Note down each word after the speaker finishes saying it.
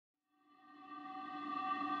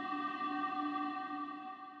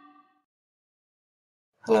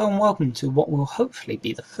Hello and welcome to what will hopefully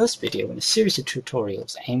be the first video in a series of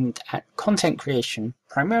tutorials aimed at content creation,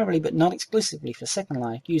 primarily but not exclusively for Second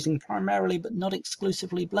Life, using primarily but not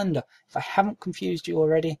exclusively Blender. If I haven't confused you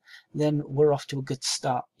already, then we're off to a good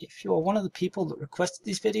start. If you are one of the people that requested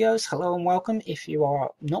these videos, hello and welcome. If you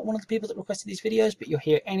are not one of the people that requested these videos, but you're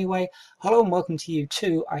here anyway, hello and welcome to you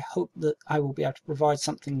too. I hope that I will be able to provide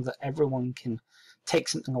something that everyone can take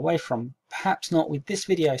something away from. Perhaps not with this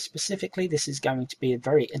video specifically. This is going to be a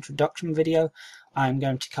very introduction video. I'm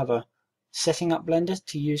going to cover setting up Blender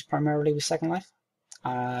to use primarily with Second Life,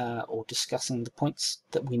 or discussing the points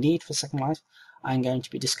that we need for Second Life. I'm going to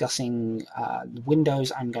be discussing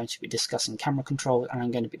Windows, I'm going to be discussing camera control, and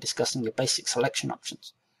I'm going to be discussing the basic selection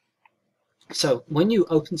options. So when you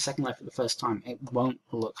open Second Life for the first time, it won't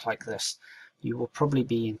look like this. You will probably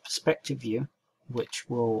be in perspective view, which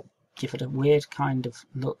will give it a weird kind of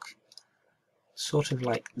look, sort of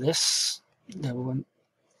like this. There won't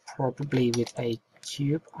probably with a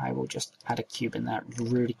cube. I will just add a cube in there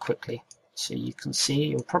really quickly so you can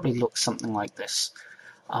see. It'll probably look something like this,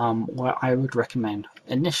 where I would recommend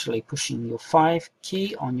initially pushing your 5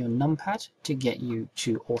 key on your numpad to get you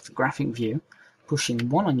to orthographic view, pushing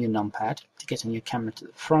 1 on your numpad to get on your camera to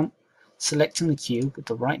the front, selecting the cube with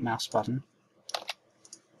the right mouse button,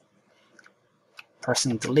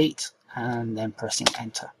 pressing delete, and then pressing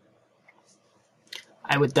enter.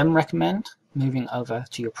 I would then recommend moving over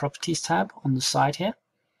to your properties tab on the side here,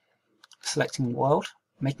 selecting world,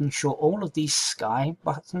 making sure all of these sky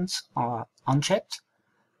buttons are unchecked,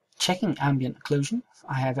 checking ambient occlusion.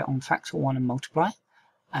 I have it on factor 1 and multiply,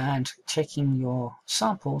 and checking your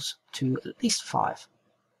samples to at least 5.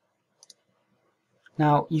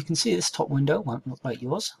 Now you can see this top window won't look like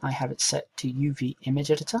yours. I have it set to UV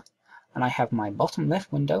image editor, and I have my bottom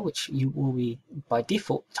left window, which you will be by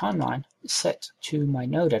default timeline, set to my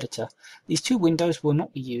node editor. These two windows will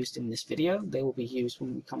not be used in this video. They will be used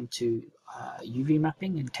when we come to UV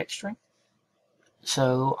mapping and texturing.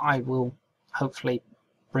 So I will hopefully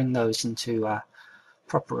bring those into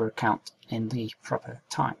proper account in the proper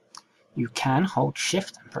time. You can hold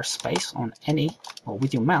shift and press space on any, or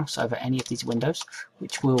with your mouse over any of these windows,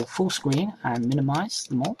 which will full screen and minimize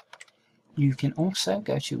them all. You can also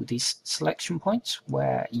go to these selection points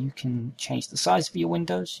where you can change the size of your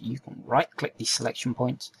windows. You can right click these selection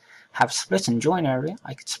points, have split and join area.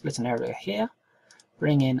 I could split an area here,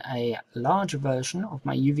 bring in a larger version of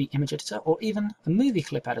my UV image editor, or even a movie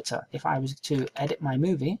clip editor if I was to edit my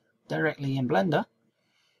movie directly in Blender.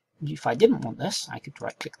 If I didn't want this, I could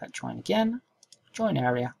right click that join again, join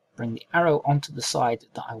area, bring the arrow onto the side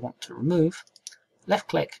that I want to remove, left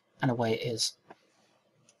click, and away it is.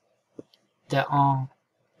 There are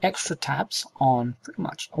extra tabs on pretty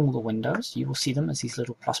much all the windows. You will see them as these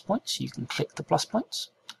little plus points. You can click the plus points.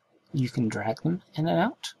 You can drag them in and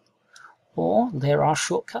out. Or there are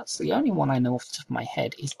shortcuts. The only one I know off the top of my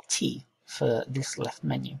head is T for this left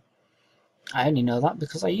menu. I only know that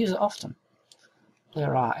because I use it often.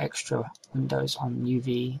 There are extra windows on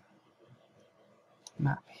UV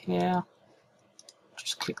map here.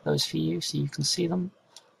 Just click those for you so you can see them.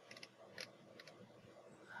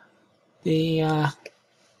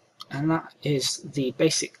 And that is the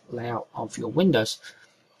basic layout of your windows.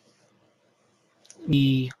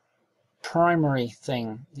 The primary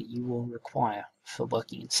thing that you will require for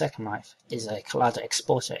working in Second Life is a Collider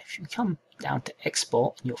exporter. If you come down to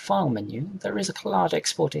export in your file menu, there is a Collider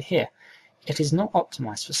exporter here. It is not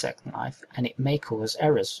optimized for Second Life and it may cause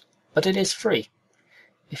errors, but it is free.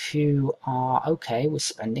 If you are okay with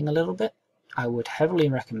spending a little bit, I would heavily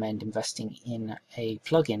recommend investing in a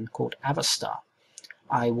plugin called Avastar.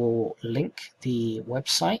 I will link the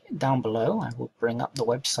website down below. I will bring up the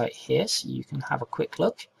website here so you can have a quick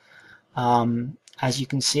look. As you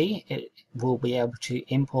can see, it will be able to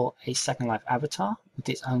import a Second Life avatar with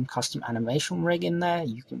its own custom animation rig in there.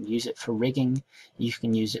 You can use it for rigging, you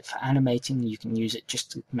can use it for animating, you can use it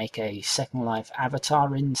just to make a Second Life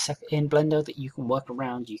avatar in Blender that you can work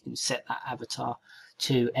around. You can set that avatar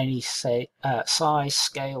to any size,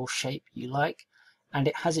 scale, shape you like, and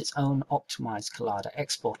it has its own optimized Collider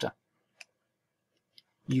exporter.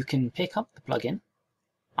 You can pick up the plugin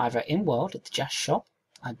either in World at the Jazz shop.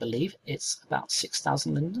 I believe it's about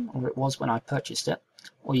 6,000 linden, or it was when I purchased it,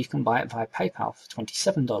 or you can buy it via PayPal for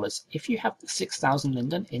 $27. If you have the 6,000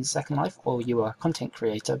 linden in Second Life, or you are a content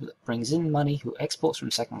creator that brings in money who exports from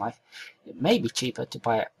Second Life, it may be cheaper to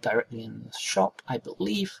buy it directly in the shop. I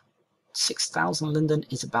believe 6,000 linden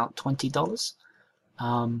is about $20.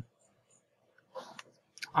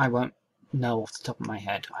 I won't know off the top of my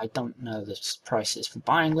head. I don't know the prices for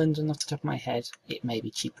buying linden off the top of my head. It may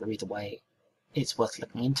be cheaper either way. It's worth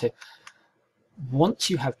looking into. Once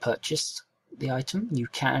you have purchased the item, you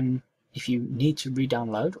can, if you need to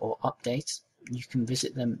re-download or update, you can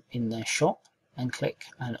visit them in their shop and click,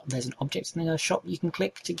 and there's an object in their shop you can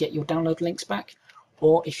click to get your download links back.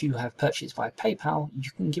 Or if you have purchased via PayPal, you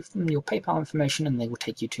can give them your PayPal information and they will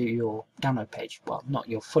take you to your download page. Well, not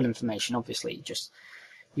your full information, obviously, just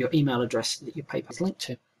your email address that your PayPal is linked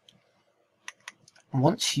to.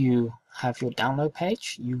 Once you have your download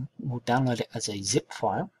page, you will download it as a zip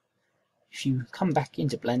file. If you come back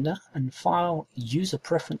into Blender and File, User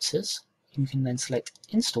Preferences, you can then select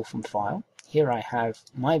Install from File. Here I have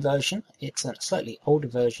my version. It's a slightly older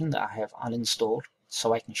version that I have uninstalled,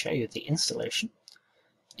 so I can show you the installation.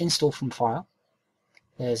 Install from File.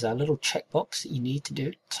 There's a little checkbox that you need to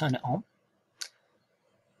do to turn it on.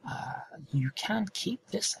 You can keep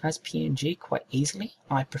this as PNG quite easily.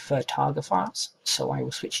 I prefer Targa files, so I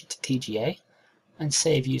will switch it to TGA and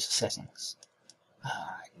save user settings.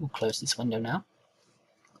 We'll close this window now.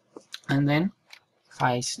 And then if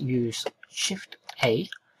I use Shift A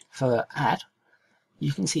for add,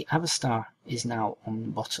 you can see Avastar is now on the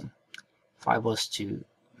bottom. If I was to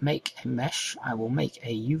make a mesh, I will make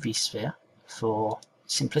a UV sphere for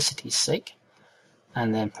simplicity's sake,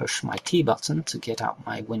 and then push my T button to get out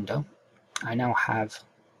my window. I now have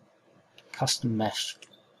custom mesh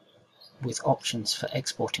with options for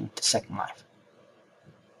exporting to Second Life.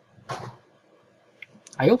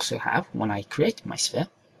 I also have, when I created my sphere,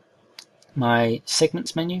 my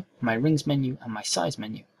segments menu, my rings menu, and my size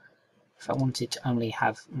menu. If I wanted to only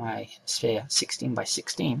have my sphere 16 by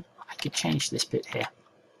 16, I could change this bit here.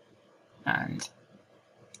 And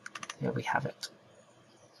there we have it.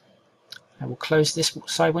 I will close this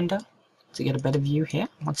side window to get a better view here.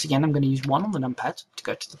 Once again, I'm going to use 1 on the numpad to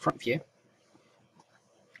go to the front view.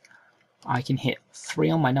 I can hit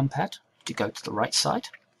 3 on my numpad to go to the right side,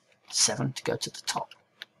 7 to go to the top.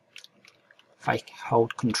 If I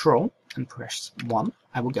hold Control and press 1,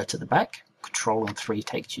 I will go to the back. Control and 3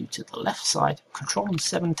 takes you to the left side. Control and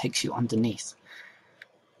 7 takes you underneath.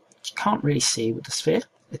 You can't really see with the sphere,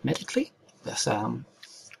 admittedly, but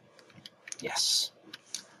yes.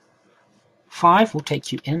 5 will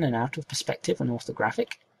take you in and out of perspective and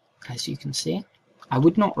orthographic, as you can see. I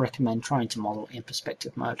would not recommend trying to model in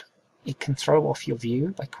perspective mode. It can throw off your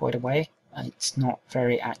view by quite a way, and it's not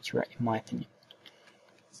very accurate in my opinion.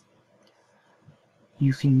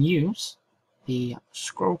 You can use the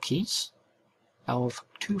scroll keys of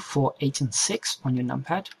 2, 4, 8, and 6 on your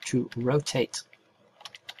numpad to rotate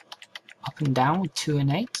up and down with 2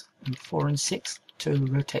 and 8, and 4 and 6 to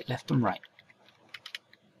rotate left and right.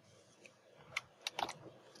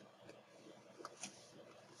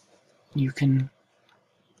 You can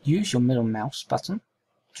use your middle mouse button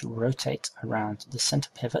to rotate around the center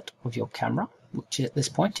pivot of your camera, which at this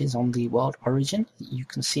point is on the world origin that you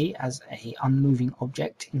can see as a unmoving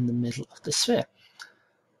object in the middle of the sphere.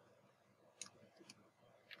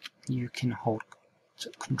 You can hold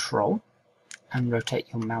Control and rotate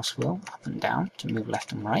your mouse wheel up and down to move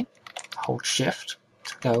left and right. Hold Shift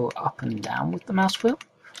to go up and down with the mouse wheel,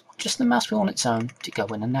 or just the mouse wheel on its own to go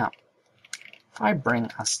in and out. If I bring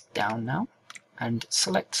us down now and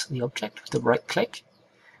select the object with a right click,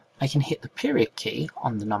 I can hit the period key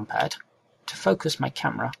on the numpad to focus my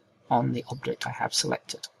camera on the object I have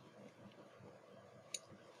selected.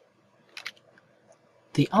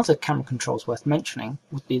 The other camera controls worth mentioning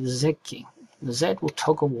would be the Z key. The Z will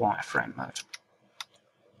toggle wireframe mode.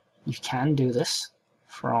 You can do this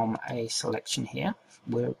from a selection here,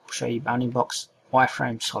 where it will show you bounding box,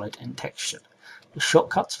 wireframe, solid, and textured. The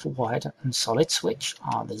shortcuts for wired and solid switch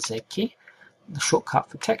are the Z key. The shortcut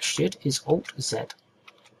for textured is Alt Z.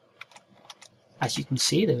 As you can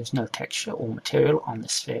see, there is no texture or material on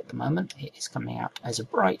this sphere at the moment. It is coming out as a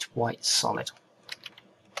bright white solid.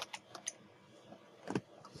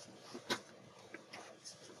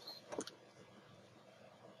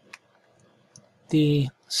 The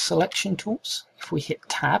selection tools, if we hit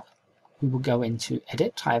Tab, we will go into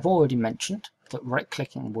Edit. I have already mentioned that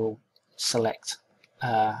right-clicking will select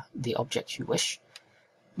the object you wish.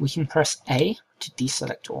 We can press A to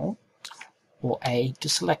deselect all, or A to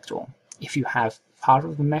select all. If you have part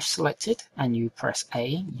of the mesh selected and you press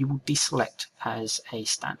A, you will deselect as a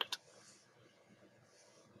standard.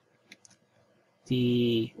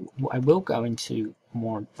 I will go into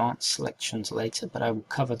more advanced selections later, but I will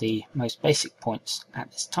cover the most basic points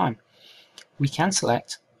at this time. We can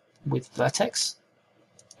select with vertex,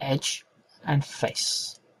 edge, and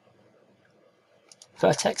face.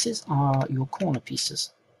 Vertexes are your corner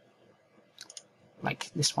pieces,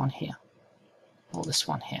 like this one here, or this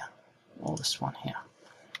one here, or this one here.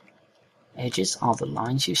 Edges are the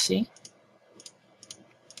lines you see.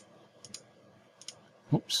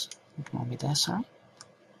 oops, ignore me there, sorry,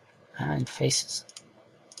 and faces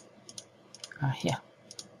are here.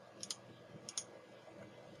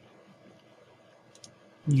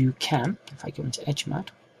 You can, if I go into edge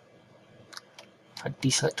mode, if I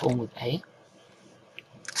deselect all with A,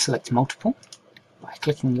 select multiple by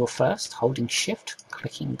clicking your first, holding shift,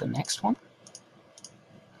 clicking the next one,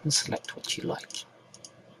 and select what you like.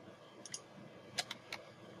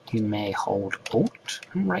 You may hold Alt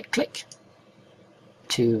and right click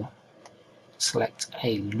to select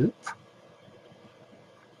a loop.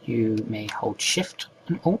 You may hold Shift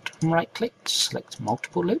and Alt and right click to select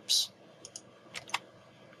multiple loops.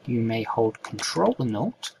 You may hold Control and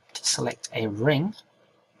Alt to select a ring,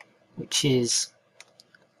 which is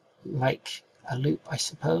like a loop, I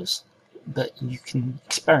suppose, but you can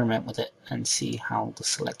experiment with it and see how the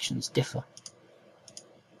selections differ.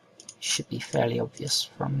 Should be fairly obvious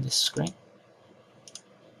from this screen.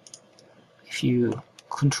 If you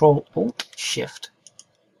Control Alt Shift,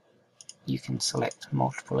 you can select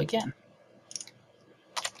multiple again.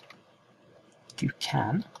 You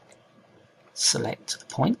can select a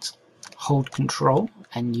point, hold Control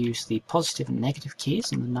and use the positive and negative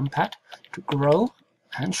keys on the numpad to grow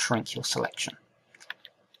and shrink your selection.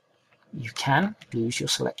 You can lose your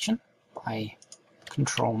selection by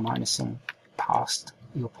Control minusing past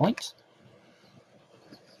your point.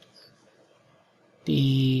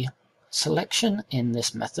 The selection in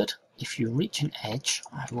this method, if you reach an edge,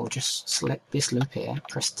 I will just select this loop here,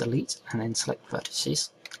 press delete and then select vertices.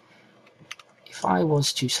 If I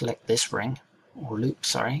was to select this ring, or loop,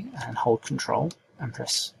 sorry, and hold Control and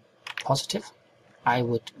press positive, I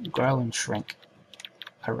would grow and shrink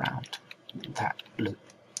around that loop.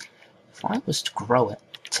 If I was to grow it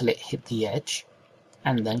till it hit the edge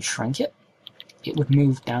and then shrink it, it would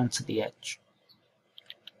move down to the edge.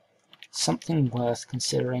 Something worth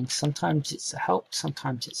considering. Sometimes it's a help,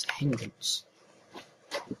 sometimes it's a hindrance.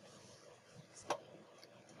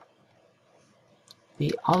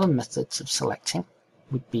 The other methods of selecting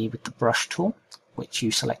would be with the brush tool, which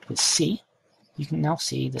you select with C. You can now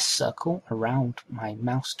see the circle around my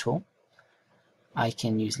mouse tool. I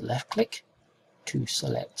can use left click to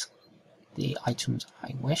select the items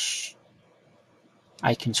I wish.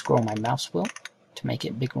 I can scroll my mouse wheel to make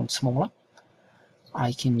it bigger and smaller.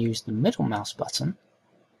 I can use the middle mouse button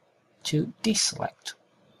to deselect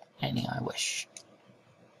any I wish.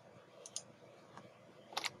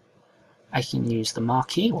 I can use the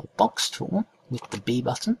marquee or box tool with the B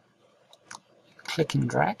button, click and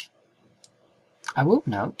drag. I will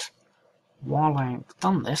note, while I've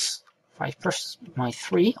done this, if I press my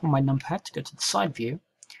 3 on my numpad to go to the side view,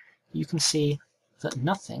 you can see that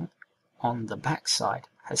nothing on the back side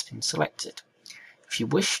has been selected. If you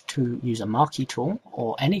wish to use a marquee tool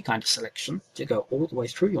or any kind of selection to go all the way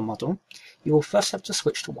through your model, you will first have to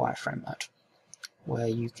switch to Wireframe Mode, where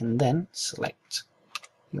you can then select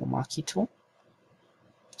your marquee tool,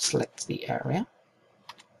 select the area.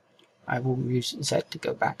 I will use Z to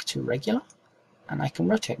go back to regular, and I can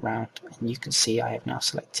rotate around, and you can see I have now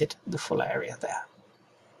selected the full area there.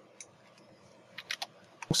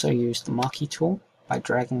 Also use the marquee tool by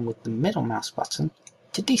dragging with the middle mouse button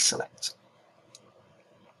to deselect.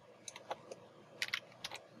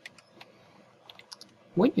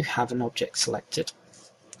 When you have an object selected,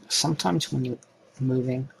 sometimes when you're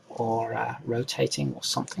moving or rotating or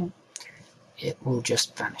something, it will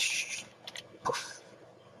just vanish. Poof.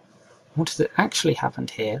 What has actually happened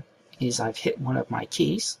here is I've hit one of my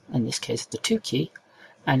keys, in this case the 2 key,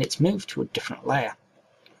 and it's moved to a different layer.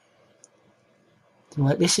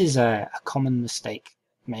 Well, this is a common mistake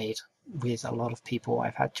made with a lot of people.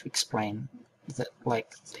 I've had to explain that,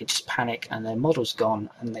 like, they just panic and their model's gone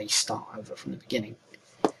and they start over from the beginning.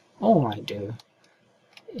 All I do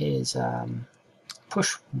is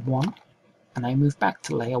push 1 and I move back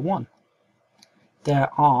to layer 1. There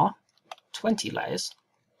are 20 layers.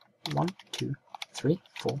 1, 2, 3,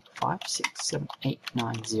 4, 5, 6, 7, 8,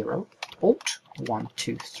 9, 0. Alt 1,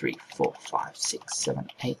 2, 3, 4, 5, 6, 7,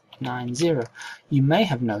 8, 9, 0. You may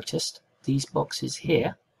have noticed these boxes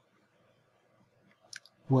here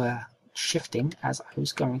were shifting as I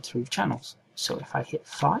was going through channels. So if I hit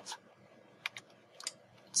 5,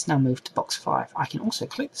 it's now moved to box 5. I can also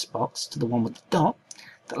click this box to the one with the dot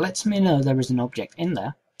that lets me know there is an object in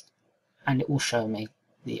there, and it will show me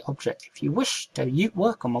the object. If you wish to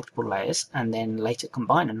work on multiple layers and then later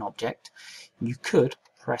combine an object, you could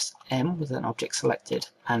press M with an object selected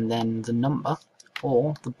and then the number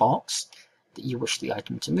or the box that you wish the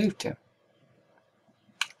item to move to.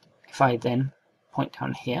 If I then point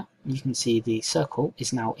down here, you can see the circle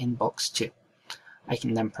is now in box 2. I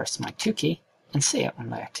can then press my 2 key and see it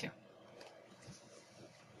on layer 2.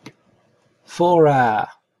 For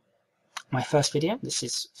my first video, this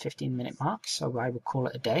is 15-minute mark, so I will call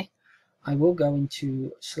it a day. I will go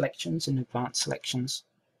into selections and advanced selections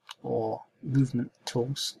or movement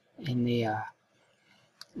tools in the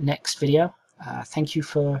next video. Thank you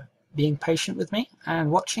for being patient with me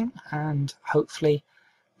and watching, and hopefully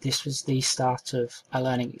this was the start of a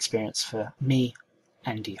learning experience for me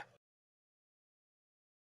and you.